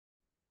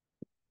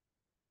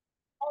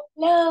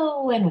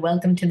Hello and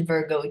welcome to the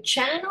Virgo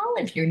channel.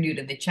 If you're new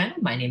to the channel,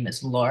 my name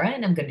is Laura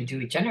and I'm going to do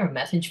a general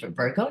message for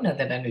Virgo. Know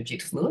that energy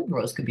is fluid,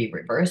 roles could be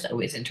reversed.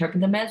 Always interpret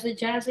the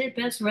message as it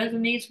best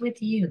resonates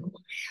with you.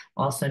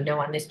 Also know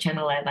on this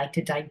channel I like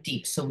to dive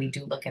deep, so we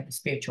do look at the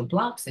spiritual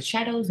blocks, the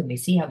shadows, and we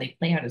see how they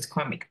play out as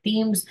karmic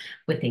themes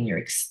within your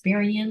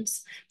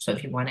experience. So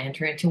if you want to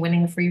enter into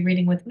winning a free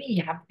reading with me,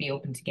 you have to be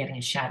open to getting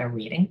a shadow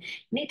reading.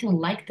 You need to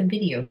like the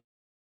video,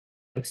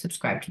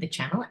 subscribe to the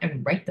channel,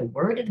 and write the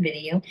word of the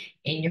video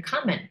in your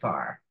comment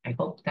bar. I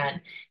hope that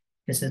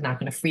this is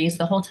not going to freeze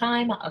the whole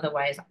time.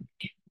 Otherwise, I'll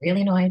get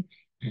really annoyed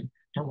and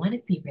I don't want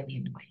to be really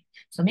annoyed.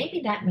 So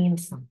maybe that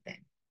means something.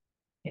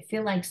 I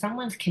feel like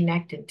someone's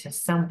connected to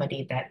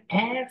somebody that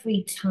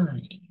every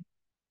time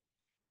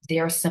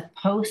they're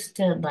supposed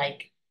to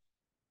like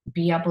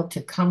be able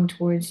to come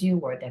towards you,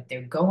 or that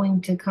they're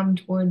going to come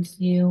towards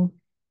you,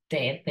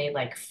 they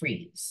like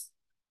freeze.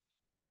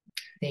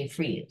 They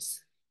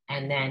freeze.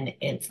 And then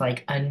it's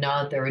like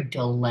another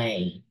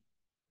delay.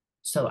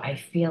 So I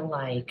feel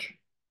like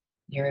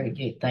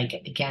you like,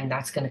 again,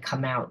 that's going to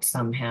come out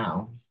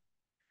somehow.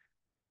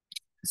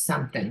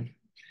 Something.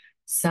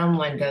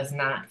 Someone does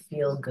not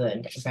feel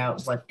good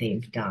about what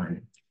they've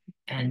done.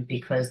 And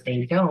because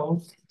they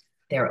don't,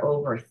 they're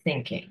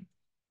overthinking.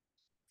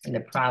 And the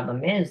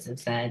problem is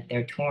that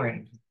they're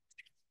torn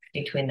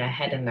between their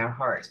head and their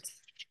heart,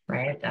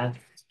 right? That's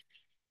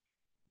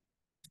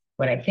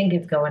what I think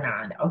is going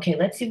on. Okay,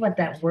 let's see what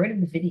that word of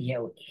the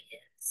video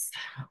is.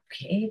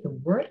 Okay, the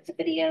word of the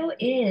video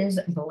is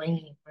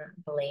blame.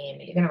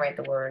 Blame. You're going to write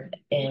the word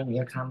in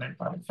your comment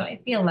box. So I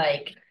feel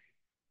like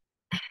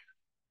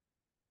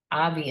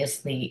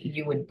obviously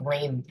you would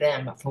blame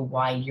them for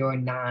why you're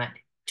not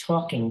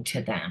talking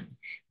to them.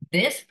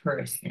 This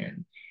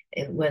person,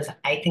 it was,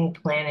 I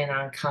think, planning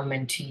on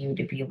coming to you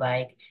to be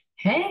like,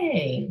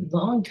 hey,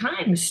 long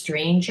time,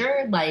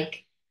 stranger.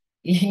 Like,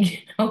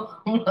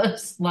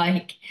 almost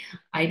like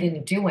I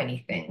didn't do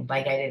anything,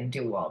 like I didn't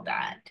do all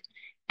that.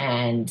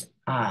 And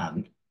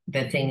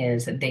the thing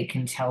is that they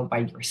can tell by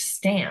your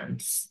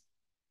stance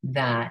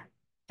that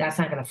that's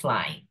not going to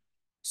fly.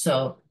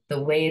 So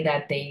the way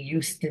that they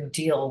used to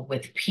deal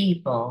with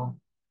people,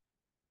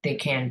 they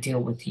can't deal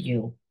with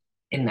you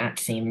in that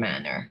same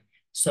manner.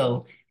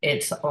 So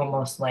it's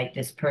almost like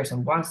this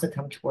person wants to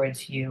come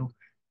towards you,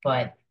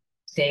 but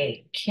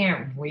they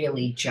can't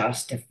really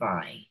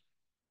justify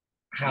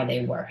how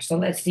they were. So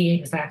let's see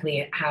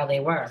exactly how they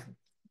were.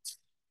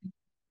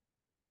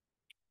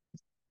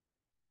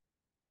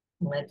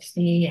 Let's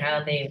see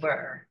how they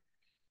were.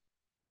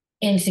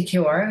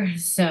 Insecure.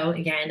 So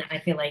again, I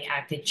feel like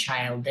acted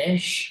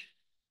childish,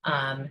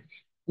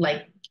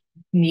 like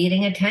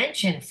needing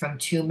attention from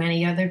too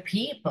many other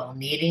people,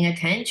 needing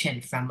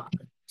attention from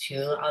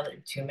too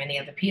many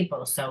other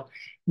people. So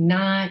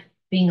not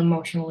being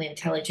emotionally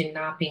intelligent,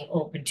 not being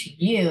open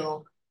to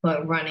you,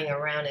 but running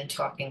around and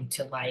talking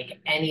to like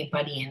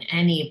anybody and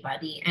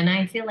anybody. And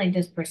I feel like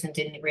this person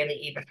didn't really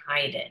even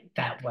hide it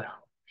that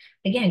well.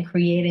 Again,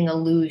 creating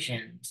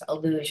illusions,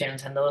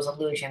 and those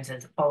illusions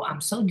is, oh, I'm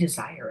so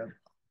desirable.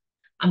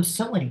 I'm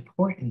so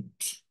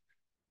important.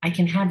 I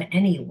can have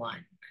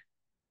anyone.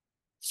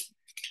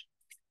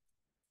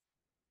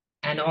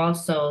 And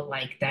also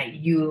like that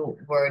you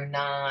were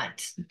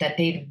not, that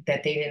they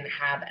didn't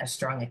have as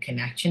strong a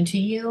connection to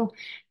you,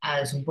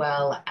 as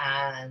well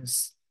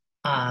as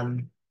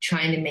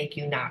trying to make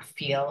you not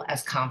feel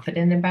as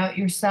confident about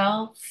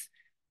yourself.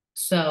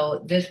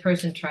 So this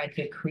person tried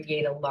to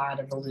create a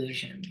lot of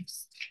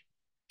illusions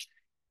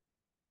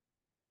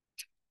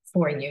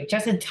for you,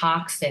 just a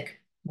toxic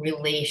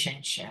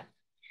relationship.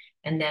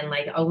 And then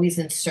like always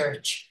in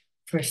search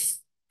for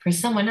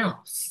someone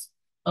else,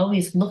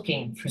 always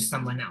looking for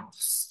someone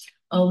else,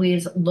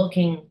 always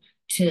looking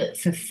to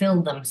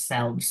fulfill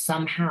themselves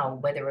somehow,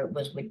 whether it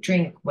was with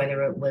drink,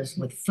 whether it was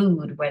with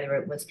food, whether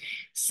it was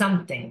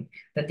something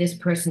that this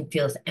person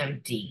feels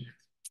empty.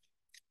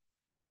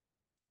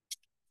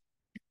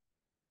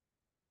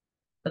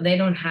 But they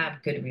don't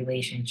have good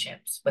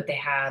relationships. What they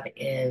have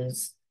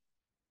is,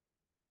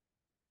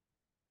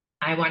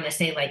 I want to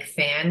say, like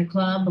fan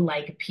club,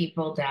 like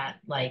people that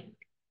like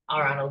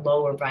are on a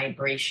lower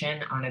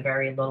vibration, on a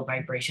very low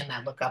vibration,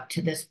 that look up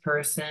to this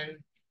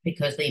person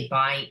because they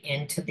buy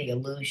into the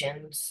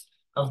illusions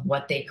of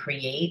what they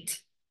create,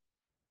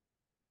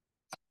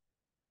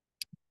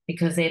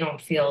 because they don't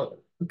feel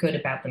good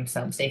about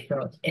themselves. They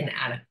feel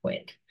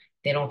inadequate.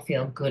 They don't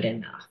feel good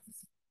enough.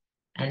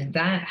 And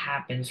that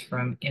happens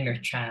from inner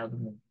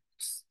child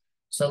wounds.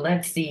 So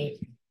let's see,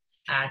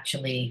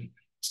 actually,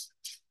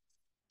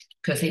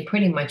 because they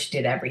pretty much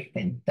did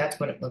everything.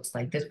 That's what it looks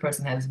like. This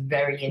person has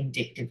very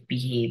addictive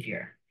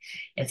behavior.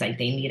 It's like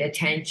they need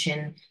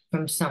attention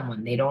from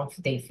someone. They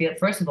feel,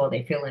 first of all,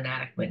 they feel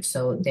inadequate.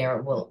 So they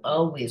will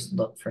always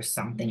look for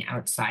something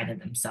outside of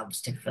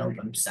themselves to fill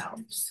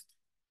themselves.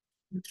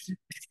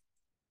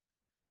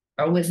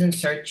 Always in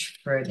search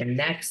for the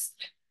next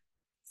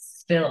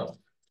fill,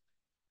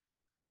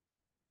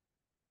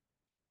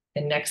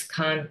 the next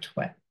conquest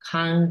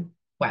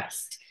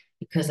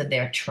because of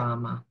their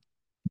trauma.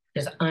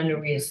 There's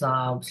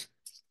unresolved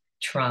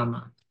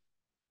trauma.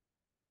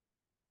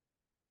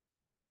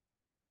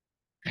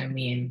 I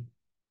mean,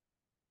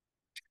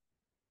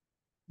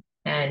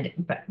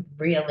 but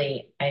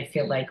really, I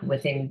feel like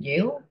within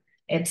you,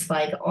 it's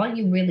like all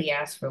you really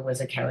asked for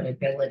was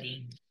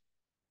accountability.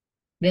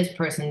 This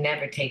person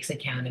never takes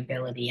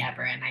accountability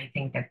ever. And I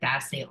think that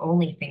that's the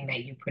only thing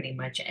that you pretty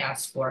much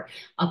ask for.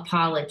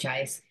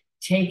 Apologize,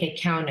 take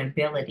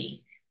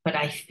accountability. But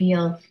I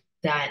feel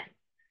that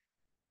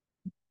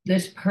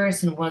this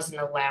person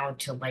wasn't allowed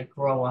to like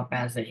grow up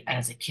as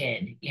a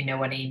kid. You know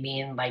what I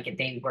mean? Like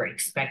they were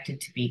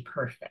expected to be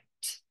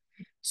perfect.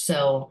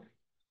 So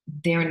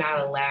they're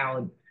not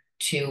allowed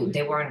to,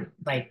 they weren't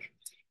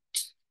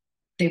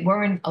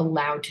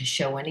allowed to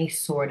show any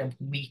sort of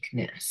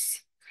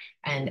weakness,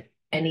 and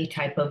any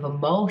type of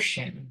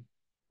emotion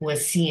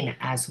was seen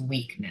as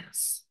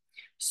weakness.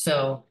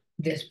 So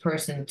this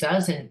person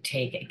doesn't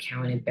take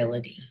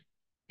accountability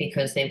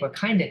because they were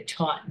kind of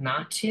taught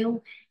not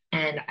to.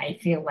 And I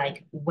feel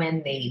like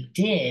when they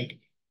did,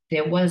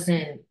 there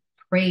wasn't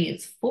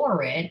praise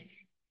for it.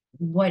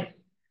 What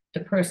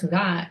the person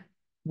got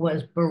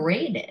was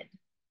berated.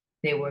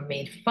 They were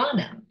made fun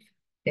of.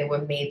 They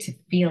were made to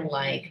feel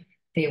like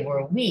they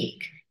were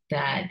weak,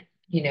 that,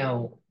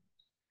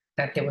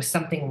 that there was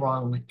something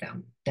wrong with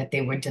them, that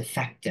they were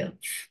defective.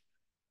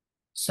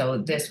 So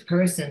this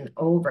person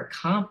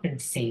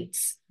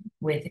overcompensates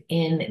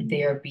within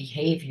their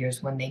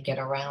behaviors when they get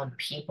around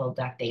people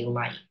that they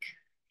like.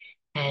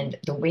 And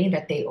the way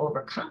that they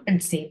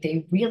overcompensate,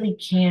 they really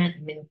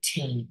can't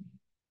maintain.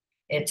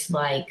 It's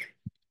like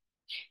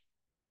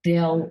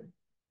they'll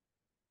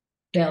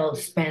they'll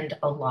spend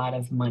a lot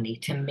of money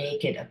to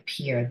make it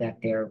appear that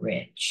they're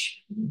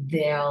rich.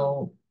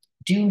 They'll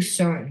do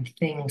certain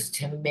things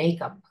to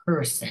make a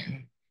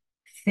person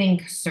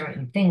think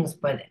certain things,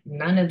 but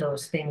none of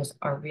those things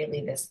are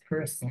really this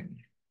person.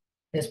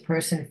 This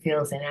person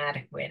feels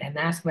inadequate. And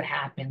that's what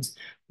happens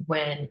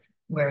when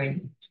we're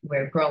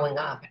growing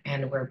up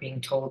and we're being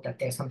told that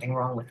there's something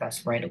wrong with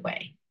us right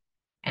away.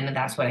 And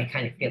that's what I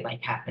kind of feel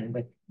like happened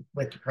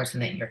with the person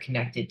that you're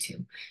connected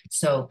to.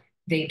 So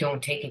they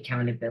don't take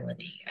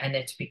accountability, and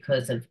it's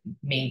because of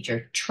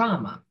major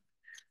trauma.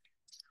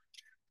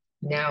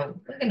 Now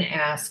we're going to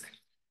ask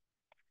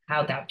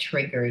how that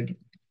triggered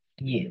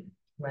you.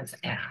 Let's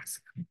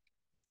ask.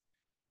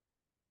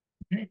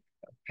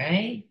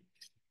 Okay.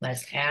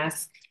 Let's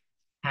ask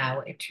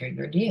how it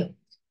triggered you.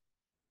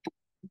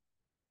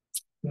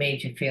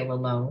 Made you feel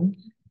alone.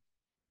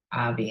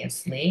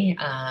 Obviously,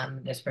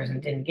 this person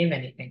didn't give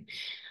anything.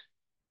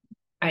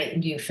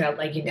 You felt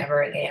like you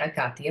never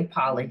got the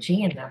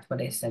apology, and that's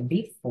what I said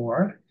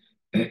before.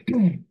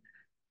 And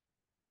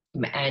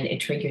it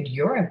triggered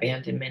your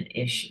abandonment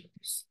issues.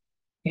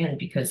 And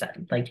because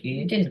like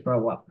you didn't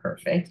grow up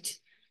perfect,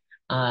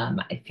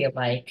 I feel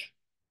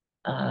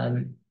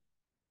um,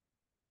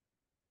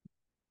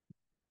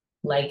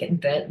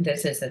 like that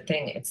this is the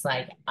thing. It's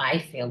like I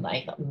feel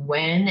like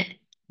when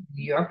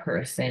your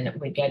person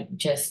would get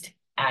just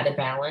out of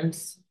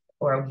balance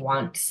or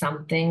want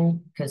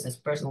something, because this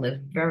person lives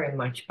very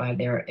much by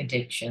their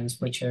addictions,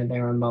 which are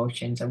their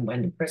emotions. And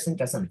when the person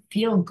doesn't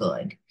feel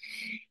good,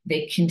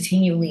 they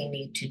continually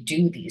need to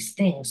do these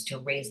things to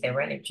raise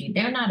their energy.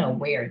 They're not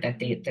aware that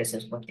this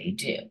is what they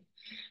do.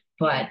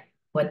 But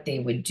what they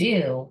would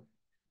do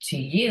to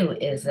you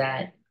is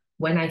that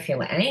when I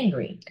feel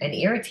angry and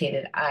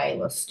irritated, I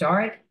will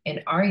start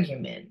an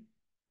argument,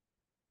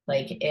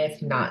 like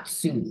if not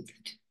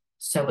soothed.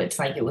 So it's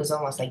like it was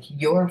almost like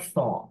your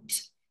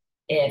fault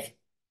if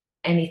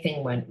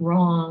anything went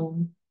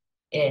wrong,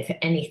 if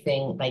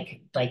anything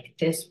like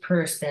this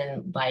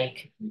person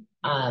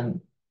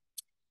um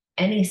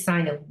any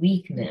sign of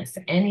weakness,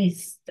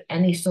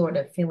 any sort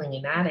of feeling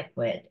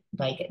inadequate,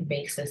 like it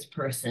makes this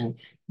person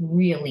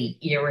really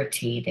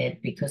irritated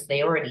because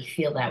they already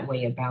feel that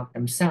way about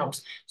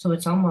themselves. So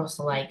it's almost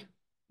like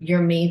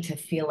you're made to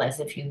feel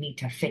as if you need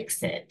to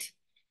fix it.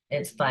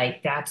 It's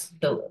like that's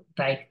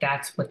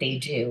what they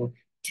do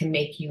to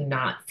make you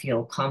not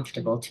feel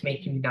comfortable, to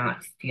make you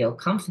not feel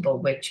comfortable,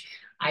 which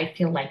I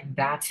feel like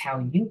that's how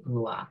you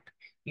grew up.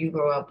 You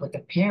grew up with a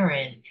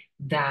parent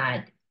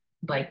that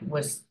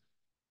was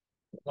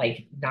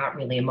like not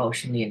really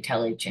emotionally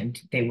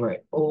intelligent. They were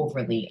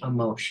overly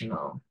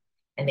emotional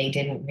and they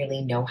didn't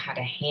really know how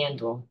to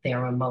handle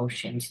their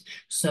emotions.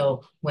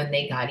 So when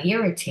they got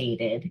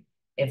irritated,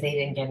 if they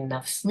didn't get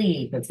enough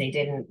sleep, if they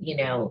didn't,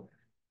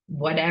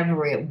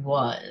 whatever it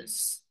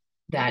was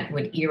that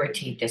would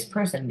irritate this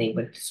person, they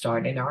would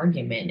start an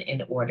argument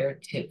in order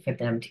for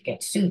them to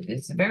get soothed.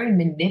 It's a very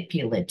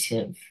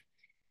manipulative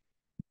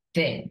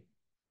thing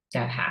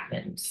that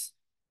happens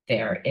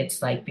there.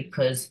 It's like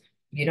because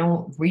you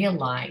don't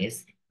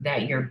realize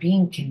that you're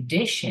being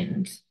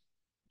conditioned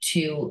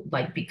to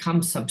like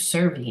become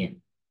subservient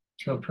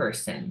to a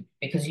person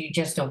because you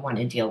just don't want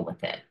to deal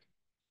with it.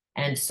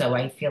 And so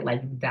I feel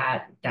like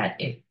that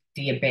if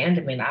the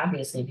abandonment,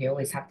 obviously, if you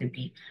always have to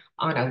be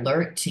on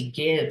alert to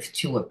give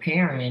to a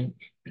parent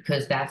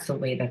because that's the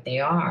way that they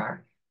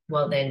are,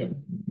 well,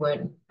 then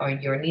what are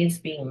your needs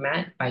being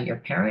met by your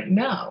parent?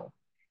 No,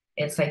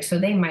 it's like, so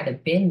they might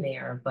have been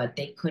there, but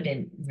they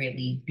couldn't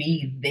really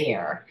be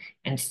there.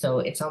 And so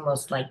it's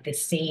almost like the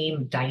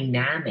same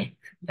dynamic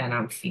that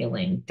I'm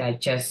feeling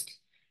that just,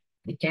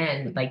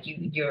 again, like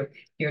you're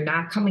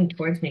not coming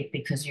towards me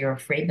because you're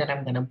afraid that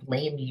I'm going to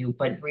blame you,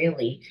 but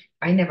really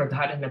I never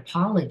got an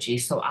apology,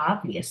 so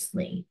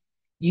obviously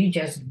you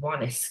just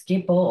want to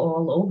skip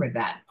all over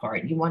that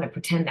part. You want to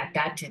pretend that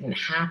that didn't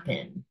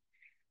happen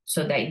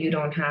so that you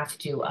don't have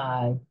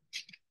to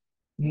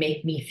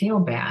make me feel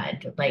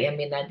bad. Like, I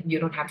mean, that you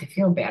don't have to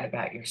feel bad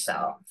about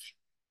yourself.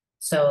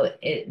 So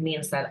it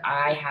means that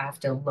I have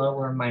to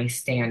lower my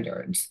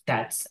standards.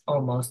 That's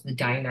almost the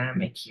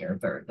dynamic here,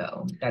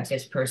 Virgo, that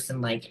this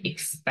person like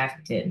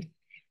expected.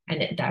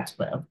 And that's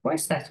what, of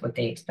course, that's what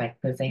they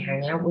expect because they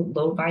hang out with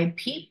low vibe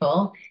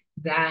people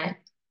that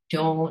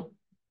don't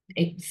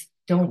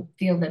don't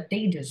feel that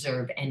they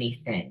deserve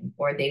anything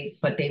or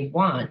but they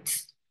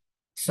want,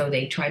 so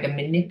they try to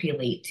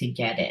manipulate to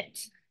get it.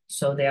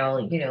 So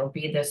they'll,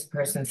 be this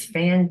person's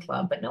fan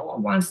club, but no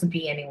one wants to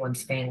be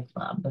anyone's fan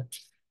club.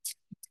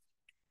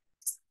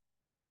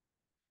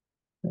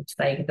 It's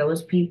like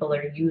those people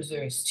are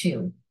users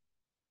too.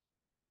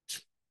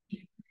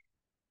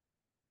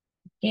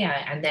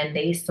 Yeah, and then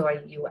they saw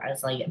you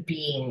as like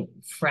being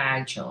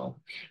fragile.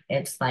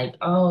 It's like,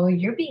 oh,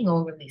 you're being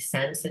overly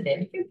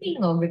sensitive. You're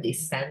being overly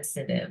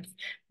sensitive,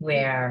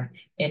 where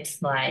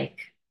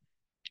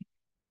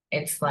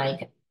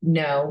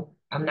no,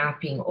 I'm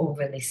not being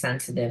overly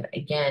sensitive.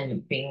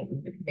 Again,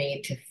 being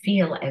made to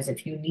feel as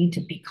if you need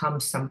to become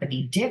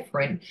somebody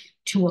different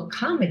to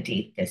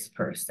accommodate this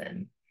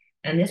person.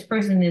 And this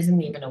person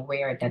isn't even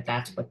aware that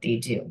that's what they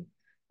do.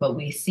 But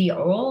we see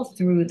all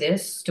through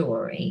this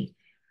story,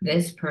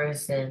 this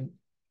person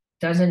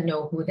doesn't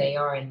know who they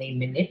are and they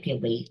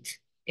manipulate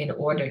in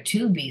order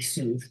to be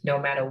soothed, no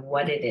matter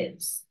what it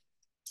is.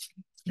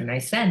 And I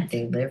said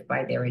they live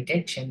by their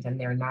addictions and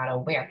they're not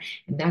aware.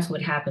 And that's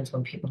what happens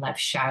when people have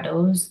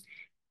shadows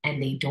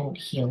and they don't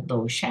heal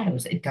those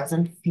shadows. It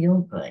doesn't feel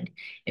good.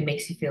 It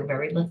makes you feel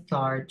very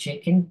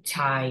lethargic and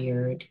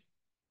tired.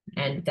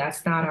 And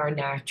that's not our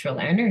natural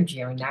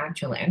energy. Our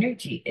natural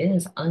energy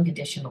is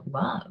unconditional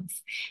love,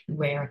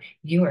 where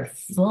you are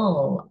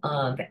full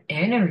of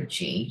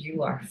energy.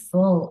 You are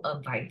full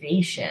of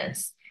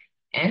vivacious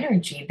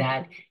energy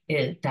that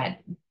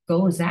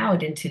goes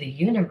out into the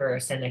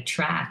universe and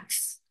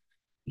attracts,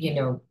 you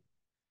know,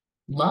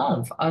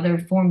 love, other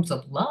forms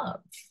of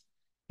love.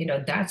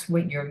 That's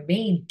what you're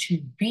made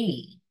to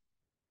be,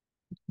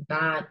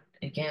 not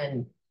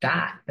again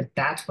that, but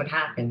that's what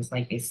happens.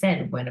 Like I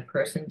said, when a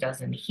person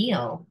doesn't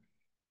heal,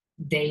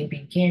 they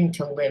begin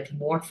to live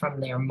more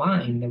from their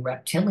mind, the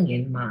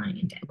reptilian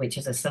mind, which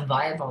is a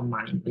survival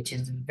mind, which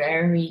is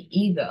very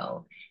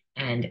ego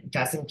and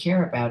doesn't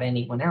care about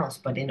anyone else.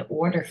 But in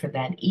order for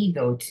that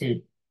ego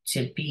to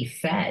be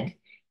fed,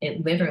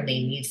 it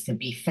literally needs to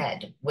be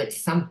fed with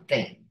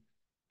something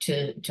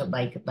to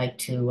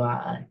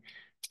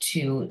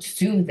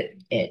soothe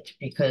it,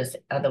 because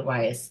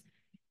otherwise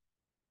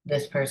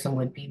this person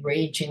would be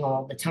raging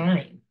all the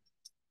time.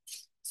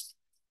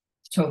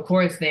 So of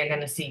course they're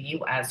going to see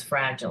you as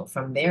fragile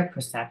from their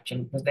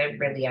perception because they're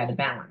really out of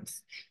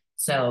balance.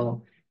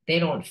 So they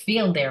don't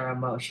feel their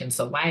emotions.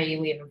 So why are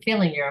you even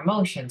feeling your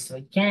emotions? So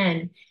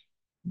again,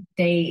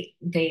 they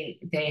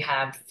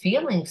have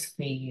feelings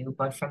for you,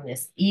 but from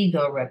this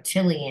ego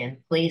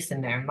reptilian place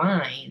in their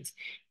minds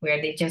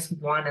where they just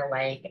want to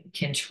like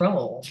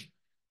control.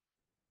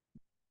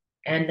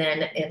 And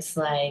then it's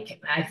like,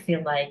 I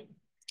feel like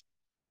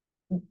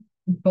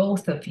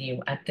both of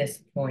you at this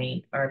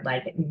point are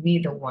like,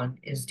 neither one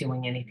is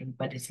doing anything,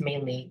 but it's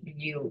mainly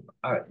you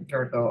are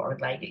Virgo, or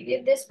like,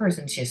 yeah, this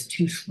person's just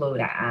too slow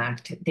to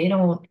act. They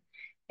don't,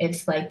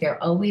 it's like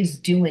they're always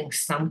doing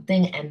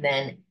something and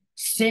then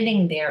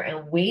sitting there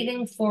and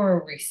waiting for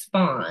a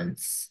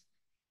response.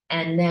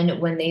 And then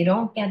when they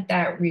don't get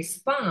that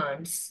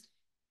response,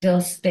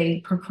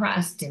 they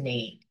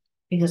procrastinate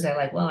because they're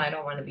like, well, I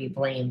don't want to be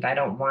blamed. I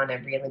don't want to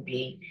really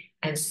be.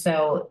 And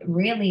so,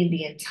 really,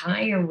 the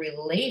entire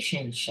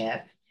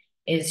relationship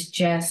is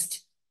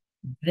just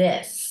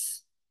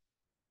this,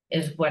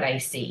 is what I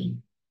see.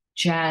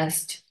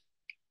 Just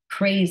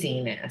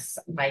craziness,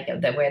 like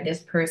that, where this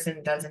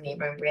person doesn't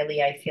even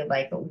really, I feel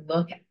like,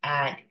 look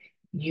at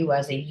you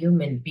as a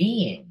human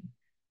being.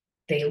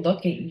 They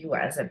look at you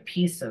as a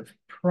piece of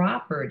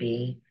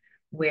property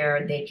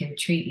where they can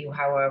treat you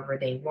however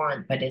they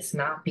want, but it's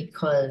not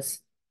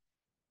because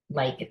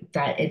like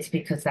that, it's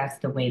because that's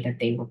the way that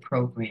they were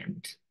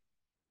programmed.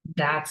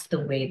 That's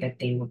the way that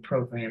they were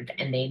programmed,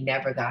 and they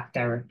never got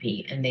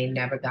therapy and they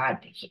never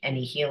got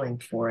any healing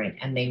for it.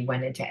 And they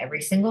went into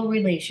every single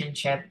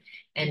relationship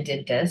and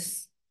did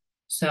this.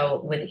 So,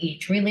 with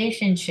each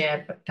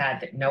relationship,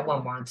 that no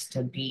one wants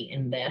to be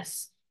in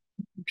this,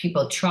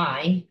 people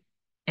try,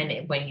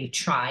 and when you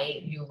try,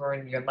 you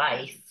ruin your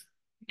life.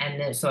 And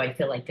then, so I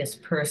feel like this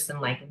person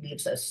like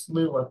leaves a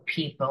slew of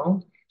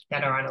people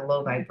that are on a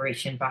low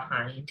vibration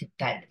behind,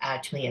 that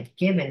actually have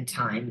given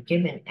time,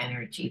 given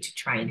energy to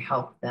try and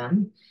help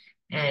them.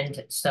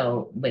 And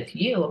so with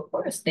you, of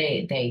course,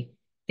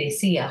 they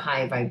see a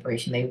high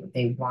vibration.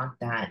 They want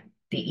that.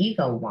 The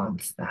ego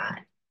wants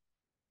that.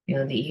 You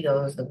know, the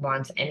ego is the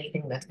wants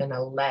anything that's going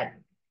to let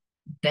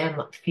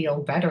them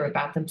feel better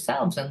about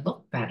themselves and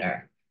look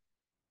better.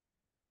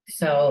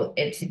 So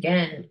it's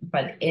again,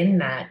 but in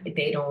that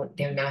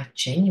they're not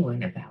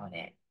genuine about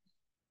it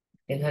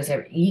because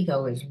their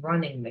ego is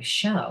running the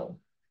show.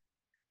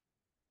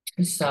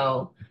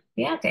 So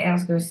we have to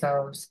ask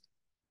ourselves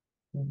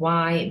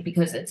why,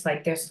 because it's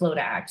like they're slow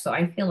to act. So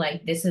I feel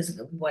like this is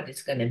what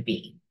it's going to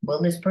be.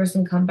 Will this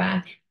person come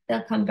back?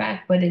 They'll come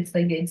back, but it's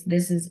like it's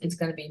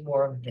going to be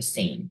more of the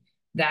same.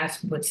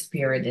 That's what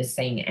spirit is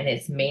saying, and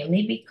it's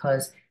mainly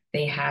because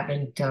they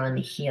haven't done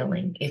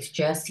healing. It's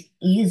just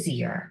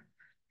easier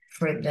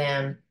for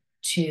them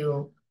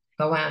to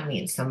go out and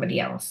meet somebody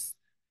else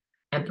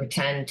and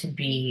pretend to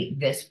be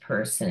this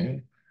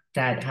person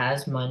that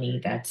has money,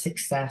 that's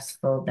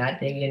successful, that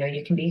they,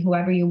 you can be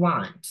whoever you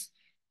want.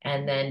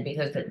 And then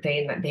because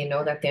they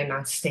know that they're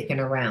not sticking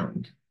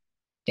around.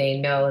 They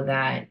know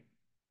that,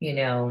 you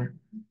know,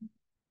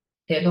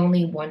 there's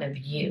only one of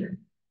you.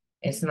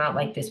 It's not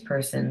like this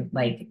person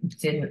like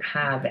didn't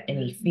have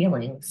any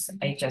feelings.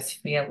 I just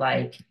feel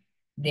like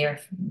their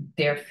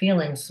their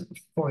feelings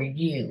for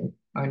you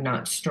are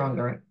not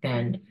stronger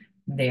than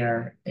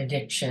their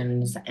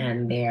addictions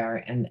and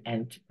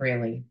and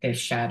really their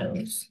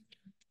shadows.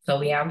 So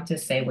we have to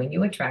say when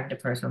you attract a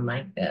person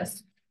like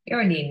this, you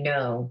already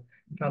know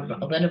from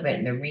a little bit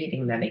in the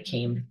reading that it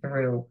came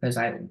through because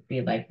I would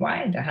be like,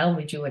 why the hell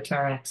would you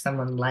attract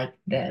someone like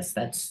this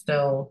that's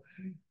so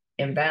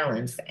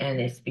imbalanced? And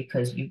it's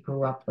because you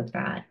grew up with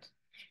that.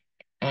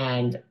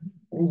 And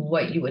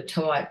what you were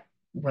taught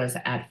was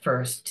at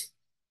first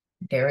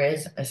there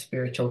is a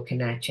spiritual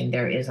connection,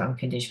 there is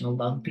unconditional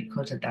love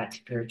because of that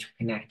spiritual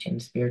connection.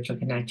 Spiritual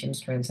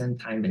connections transcend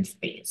time and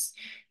space.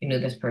 You know,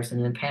 this person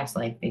in the past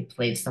life, they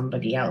played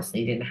somebody else.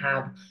 They didn't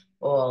have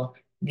all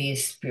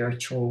these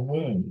spiritual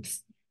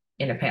wounds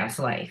in a past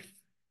life.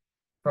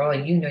 For all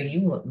you know,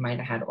 you might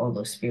have had all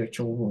those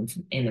spiritual wounds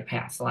in a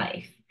past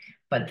life,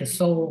 but the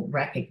soul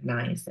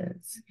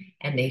recognizes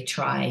and they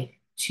try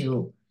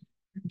to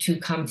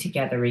come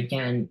together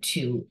again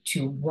to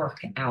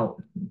work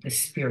out the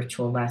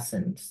spiritual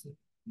lessons.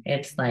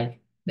 It's like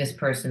this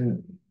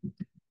person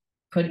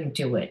couldn't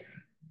do it.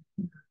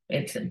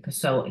 It's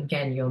so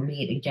again, you'll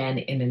meet again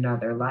in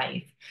another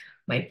life.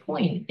 My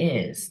point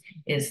is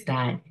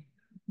that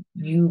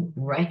you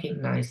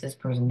recognize this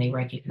person, they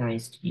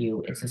recognized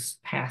you. It's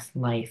a past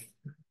life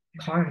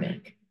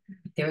karmic.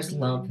 There's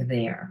love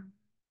there.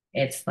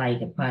 It's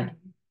like, but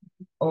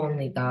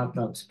only God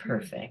loves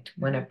perfect.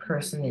 When a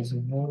person is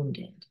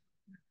wounded,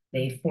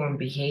 they form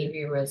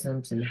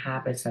behaviorisms and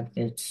habits that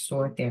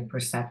distort their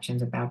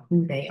perceptions about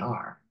who they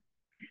are.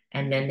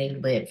 And then they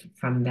live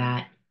from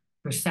that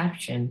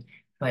perception,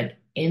 but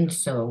in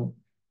so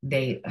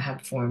they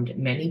have formed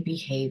many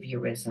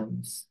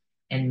behaviorisms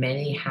and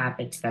many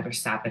habits that are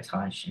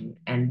sabotaging.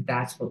 And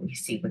that's what we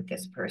see with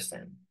this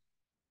person.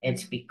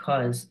 It's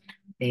because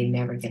they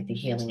never get the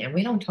healing. And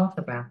we don't talk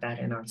about that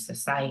in our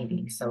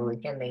society. So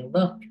again, they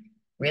look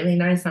really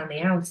nice on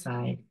the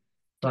outside,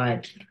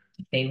 but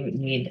they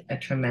need a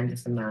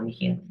tremendous amount of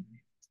healing.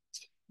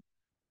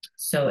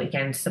 So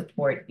again,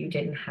 support, you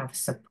didn't have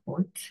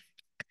support.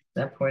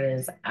 Support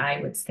is, I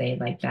would say,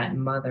 like that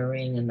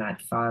mothering and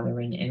that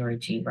fathering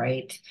energy,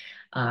 right?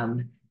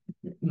 Um,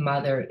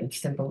 Mother, it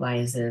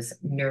symbolizes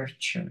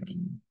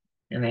nurturing.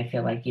 And I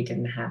feel like you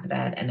didn't have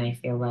that. And I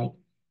feel like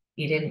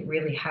you didn't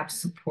really have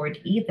support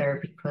either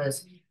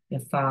because your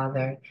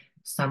father,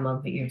 some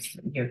of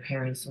your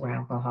parents were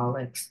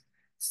alcoholics,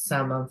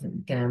 some of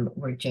them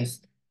were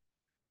just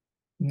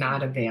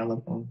not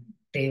available.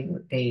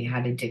 They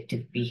had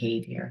addictive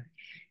behavior.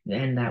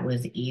 And that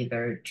was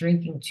either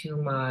drinking too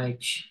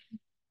much,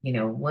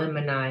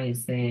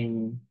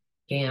 womanizing,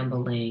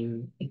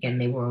 gambling. Again,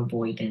 they were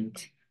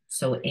avoidant.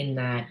 So in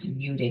that,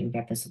 you didn't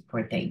get the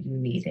support that you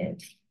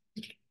needed.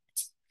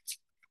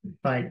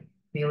 But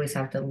we always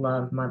have to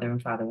love mother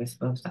and father. We're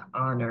supposed to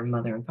honor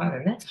mother and father.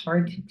 And that's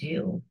hard to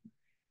do.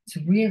 It's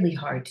really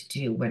hard to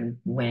do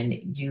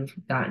when you've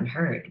gotten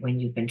hurt, when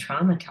you've been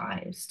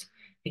traumatized,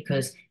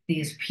 because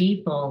these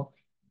people,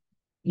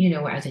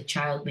 as a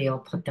child, we all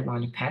put them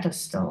on a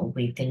pedestal.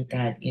 We think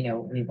that,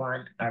 we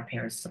want our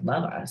parents to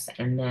love us.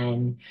 And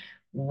then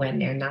when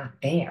they're not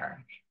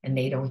there and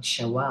they don't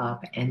show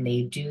up and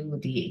they do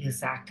the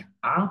exact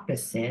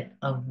opposite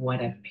of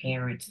what a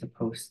parent's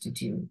supposed to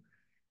do,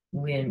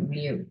 when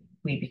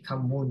we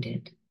become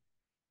wounded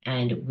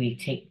and we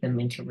take them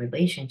into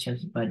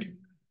relationships, but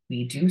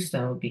we do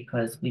so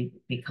because we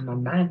become a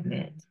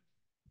magnet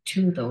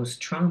to those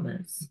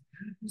traumas.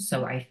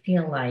 So I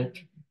feel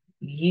like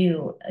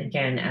you,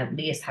 again, at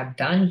least have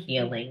done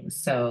healing.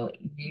 So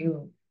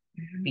you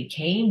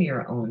became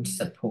your own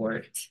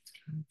support.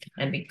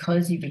 And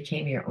because you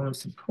became your own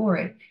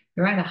support,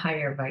 you're at a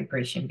higher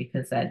vibration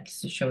because that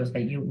shows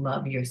that you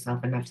love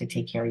yourself enough to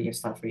take care of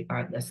yourself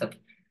regardless of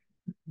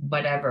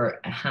whatever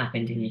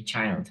happened in your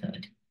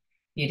childhood.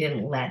 You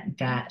didn't let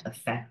that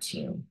affect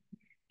you.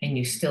 And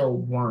you still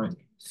want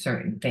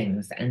certain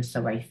things. And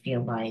so I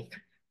feel like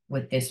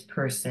with this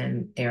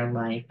person, they're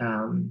like,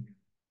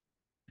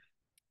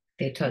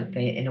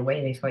 they in a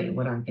way they taught you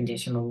what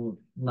unconditional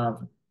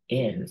love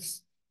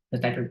is,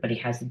 because everybody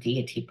has a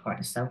deity part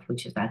of self,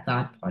 which is that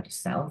God part of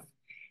self.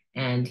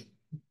 And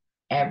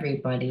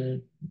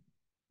everybody,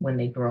 when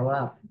they grow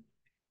up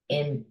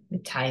in the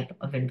type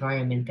of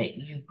environment that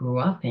you grew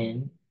up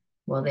in,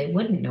 well, they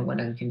wouldn't know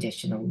what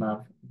unconditional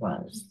love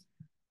was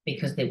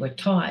because they were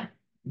taught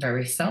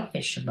very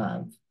selfish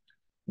love,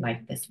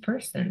 like this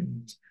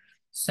person.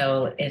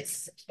 So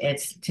it's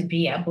to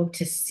be able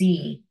to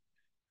see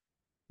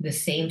the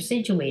same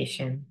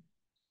situation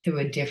through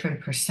a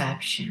different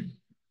perception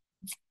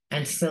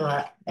and still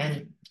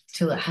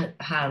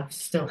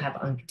have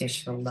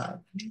unconditional love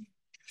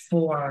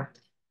for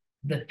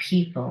the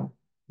people,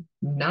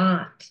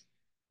 not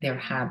their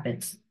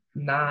habits,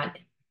 not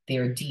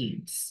their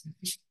deeds.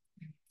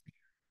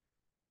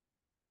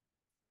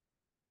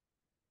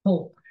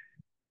 Hope.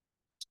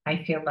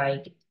 I feel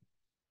like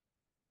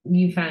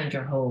you found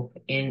your hope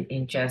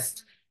in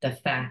just the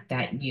fact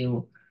that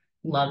you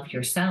love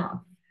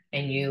yourself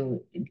and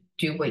you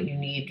do what you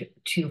need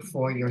to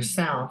for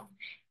yourself.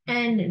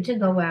 And to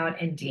go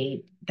out and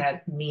date,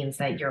 that means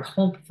that you're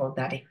hopeful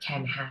that it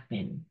can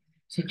happen.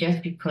 So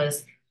just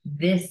because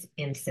this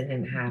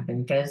incident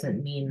happened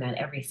doesn't mean that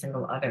every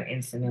single other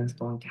incident is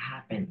going to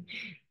happen.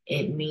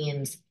 It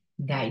means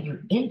that you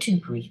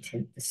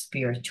integrated the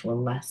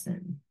spiritual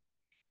lesson,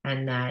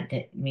 and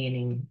that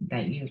meaning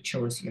that you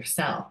chose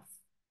yourself.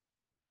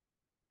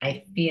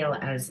 I feel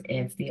as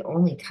if the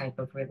only type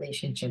of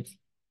relationships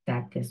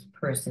that this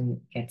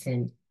person gets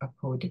in are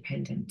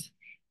codependent.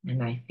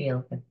 And I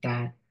feel that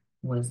that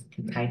was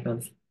the type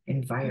of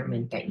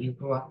environment that you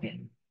grew up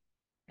in.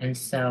 And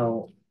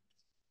so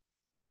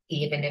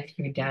even if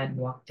your dad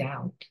walked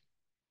out,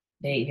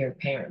 your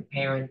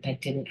parent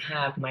that didn't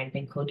have might have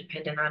been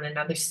codependent on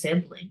another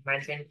sibling, might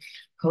have been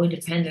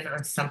codependent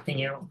on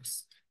something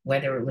else,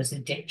 whether it was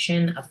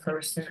addiction, a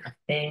person, a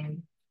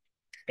thing,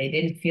 they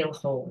didn't feel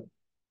whole.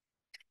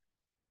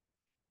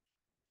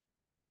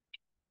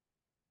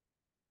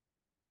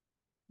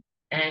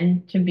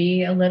 And to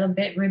be a little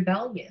bit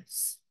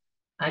rebellious.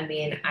 I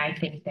mean, I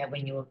think that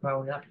when you were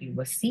growing up, you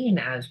were seen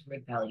as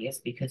rebellious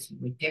because you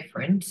were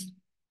different.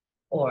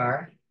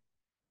 Or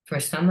for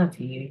some of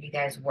you, you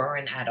guys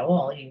weren't at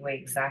all. You were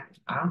exact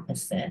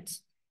opposite.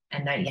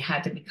 And that you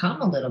had to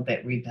become a little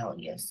bit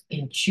rebellious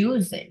in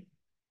choosing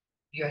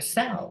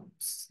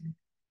yourselves.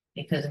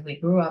 Because if we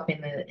grew up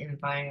in an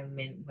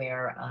environment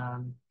where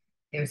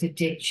there's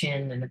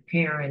addiction and the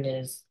parent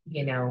is,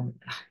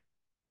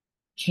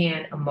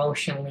 can't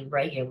emotionally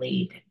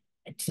regulate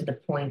to the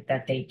point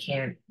that they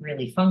can't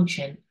really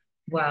function,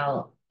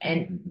 well,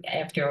 and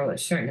after a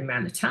certain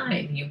amount of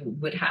time, you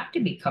would have to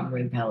become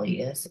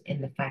rebellious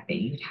in the fact that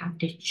you'd have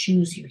to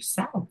choose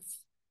yourself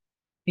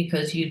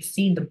because you'd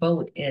see the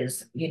boat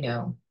is,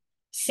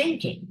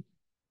 sinking.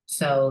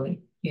 So,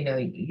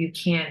 you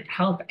can't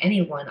help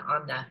anyone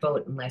on that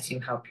boat unless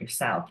you help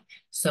yourself.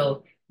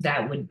 So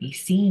that would be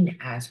seen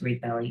as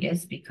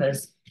rebellious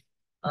because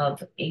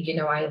of,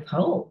 I have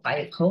hope. I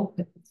have hope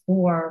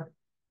for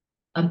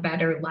a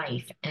better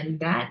life. And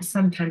that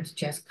sometimes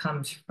just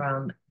comes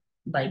from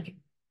like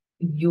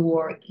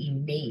your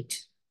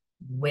innate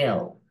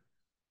will,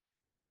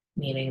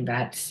 meaning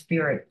that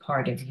spirit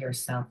part of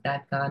yourself,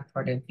 that God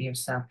part of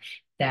yourself,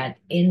 that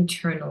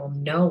internal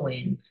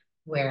knowing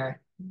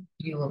where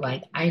you were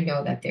like, I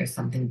know that there's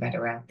something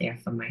better out there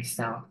for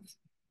myself,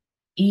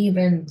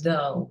 even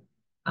though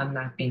I'm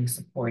not being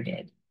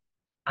supported.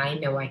 I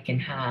know I can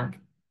have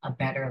a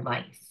better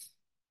life.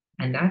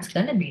 And that's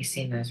going to be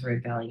seen as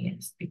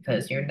rebellious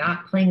because you're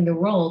not playing the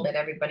role that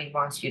everybody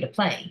wants you to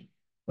play,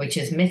 which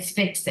is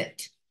misfix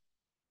it.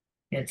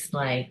 It's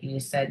like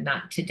you said,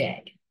 not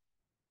today.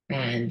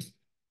 And,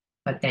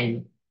 but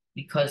then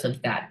because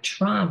of that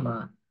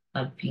trauma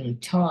of being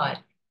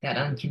taught that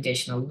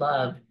unconditional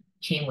love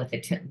came with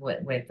it,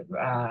 with,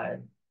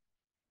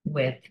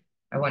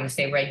 I want to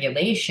say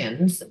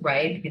regulations,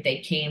 right? They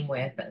came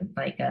with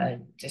like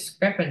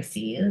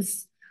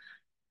discrepancies.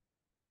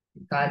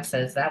 God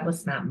says that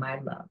was not my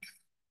love.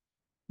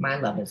 My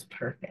love is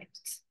perfect.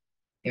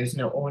 There's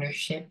no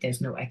ownership, there's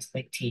no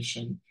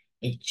expectation.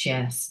 It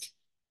just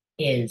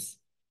is.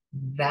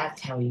 That's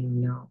how you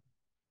know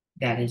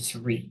that it's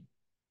real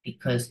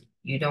because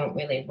you don't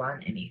really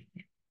want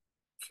anything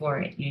for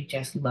it. You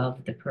just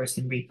love the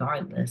person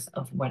regardless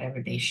of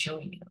whatever they show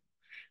you,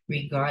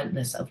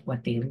 regardless of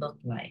what they look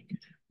like,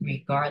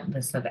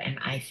 regardless of, and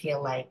I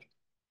feel like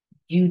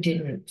you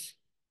didn't,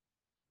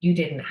 you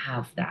didn't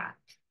have that.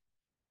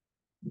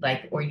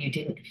 Like, or you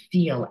didn't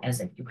feel as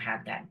if you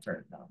had that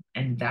Virgo.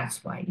 And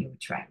that's why you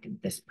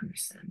attracted this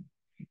person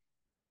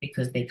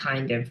because they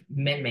kind of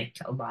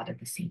mimicked a lot of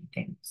the same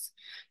things.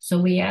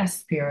 So we asked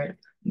Spirit,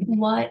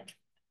 what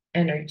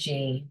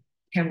energy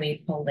can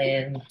we pull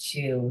in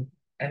to,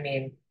 I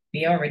mean,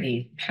 we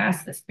already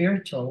passed the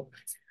spiritual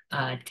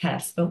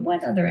test, but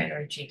what other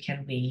energy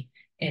can we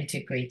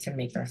integrate to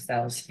make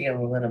ourselves feel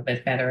a little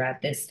bit better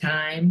at this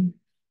time?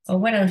 Well,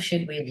 what else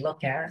should we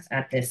look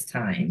at this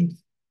time?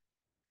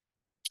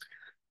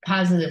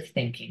 Positive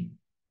thinking.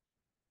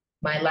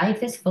 My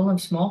life is full of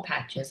small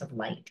patches of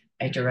light.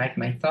 I direct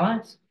my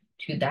thoughts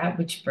to that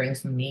which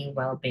brings me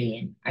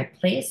well-being. I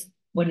place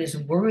what is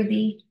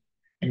worthy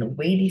and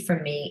weighty for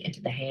me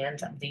into the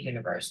hands of the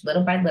universe.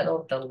 Little by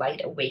little, the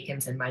light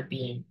awakens in my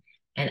being,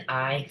 and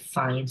I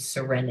find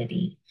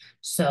serenity.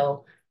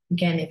 So,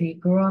 again, if you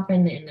grew up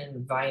in an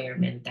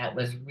environment that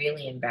was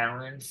really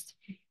imbalanced,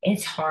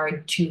 it's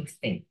hard to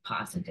think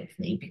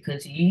positively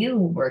because you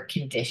were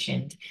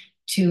conditioned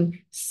to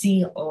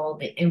see all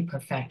the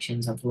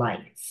imperfections of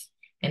life.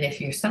 And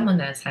if you're someone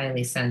that's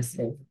highly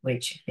sensitive,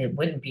 which it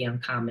wouldn't be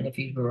uncommon if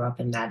you grew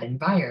up in that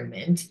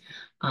environment,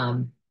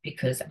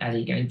 because as a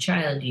young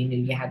child, you knew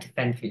you had to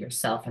fend for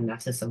yourself, and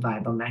that's a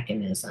survival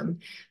mechanism.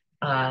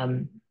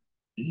 Um,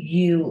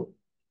 you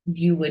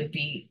you would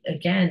be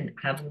again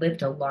have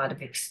lived a lot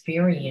of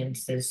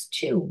experiences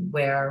too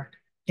where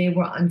they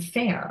were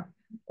unfair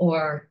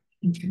or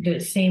the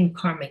same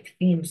karmic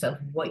themes of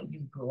what you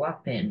grew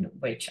up in,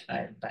 which,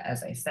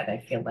 as I said, I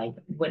feel like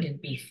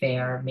wouldn't be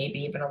fair,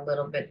 maybe even a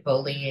little bit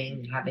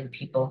bullying, having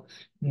people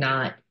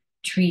not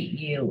treat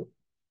you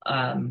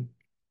um,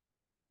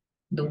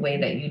 the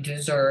way that you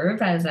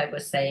deserve, as I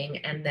was saying,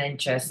 and then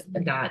just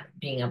not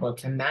being able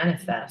to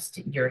manifest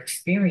your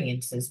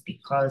experiences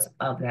because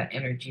of that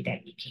energy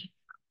that you came.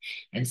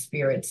 And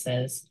Spirit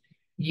says,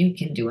 you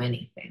can do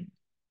anything.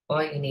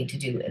 All you need to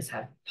do is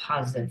have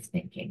positive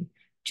thinking.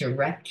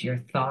 Direct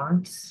your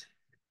thoughts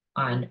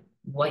on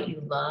what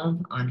you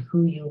love, on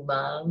who you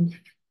love,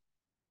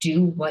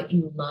 do what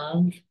you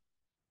love,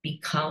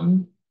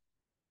 become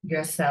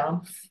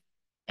yourself,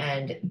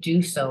 and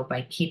do so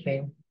by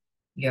keeping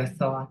your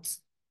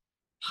thoughts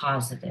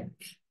positive.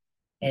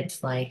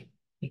 It's like,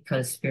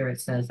 because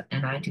Spirit says,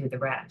 and I do the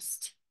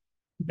rest.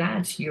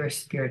 That's your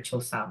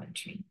spiritual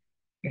sovereignty.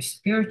 Your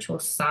spiritual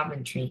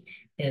sovereignty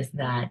is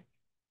that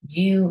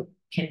you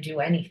can do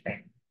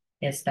anything.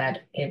 That's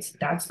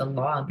the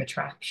law of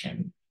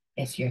attraction.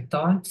 It's your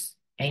thoughts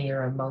and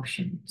your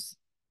emotions.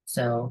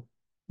 So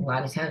a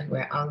lot of times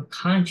we're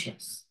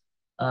unconscious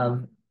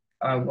of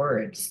our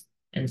words.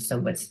 And so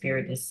what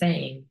Spirit is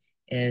saying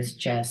is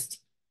just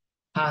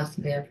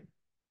positive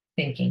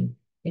thinking.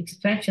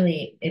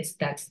 Especially it's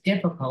that's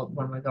difficult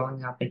when we're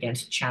going up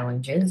against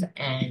challenges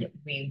and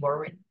we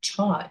weren't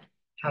taught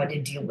how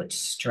to deal with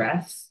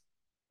stress.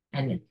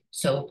 And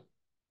so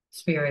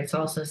Spirit's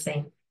also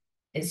saying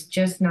it's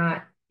just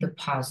not the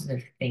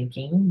positive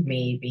thinking,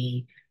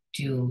 maybe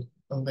do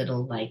a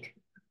little like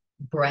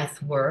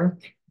breath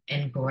work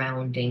and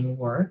grounding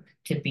work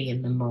to be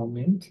in the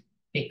moment,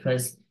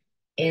 because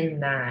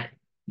in that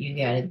you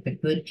get the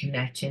good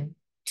connection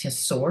to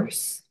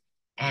source,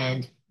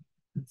 and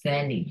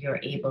then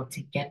you're able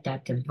to get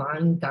that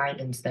divine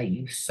guidance that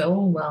you so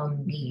well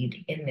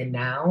need in the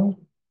now.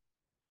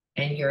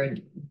 And you're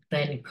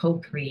then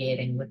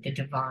co-creating with the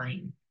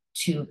divine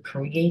to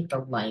create the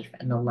life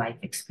and the life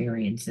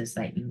experiences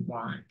that you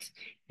want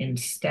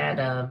instead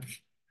of,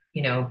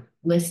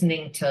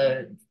 listening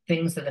to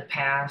things of the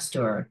past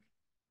or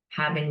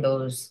having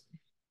those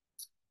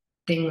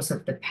things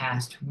of the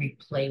past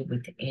replay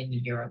within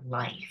your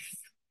life.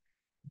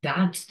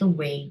 That's the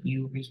way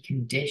you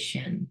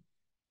recondition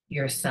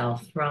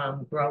yourself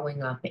from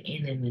growing up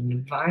in an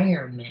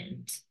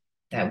environment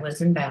that was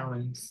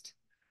imbalanced,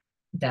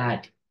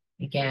 that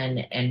again,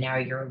 and now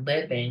you're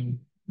living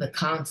the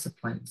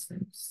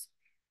consequences.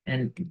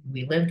 And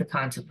we live the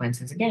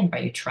consequences again by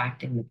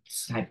attracting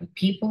this type of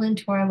people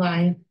into our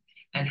life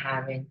and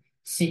having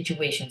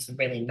situations that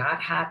really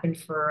not happen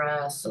for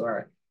us,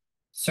 or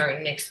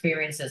certain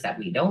experiences that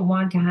we don't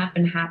want to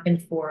happen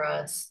for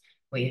us,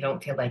 where you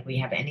don't feel like we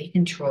have any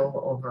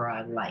control over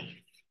our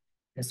life.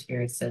 The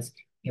Spirit says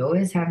you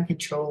always have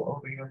control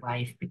over your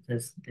life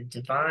because the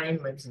divine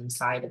lives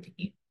inside of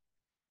you.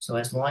 So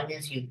as long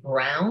as you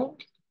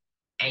ground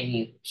and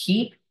you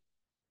keep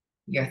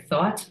your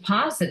thoughts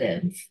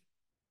positive,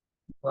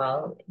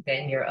 well,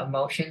 then your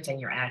emotions and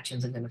your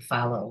actions are going to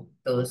follow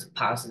those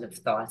positive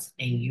thoughts,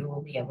 and you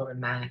will be able to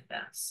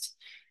manifest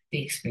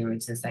the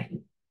experiences that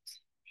you.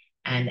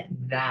 And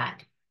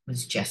that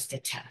was just a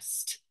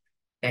test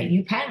that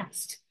you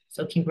passed.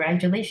 So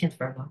congratulations,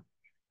 Virgo.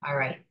 All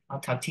right,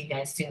 I'll talk to you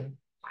guys soon.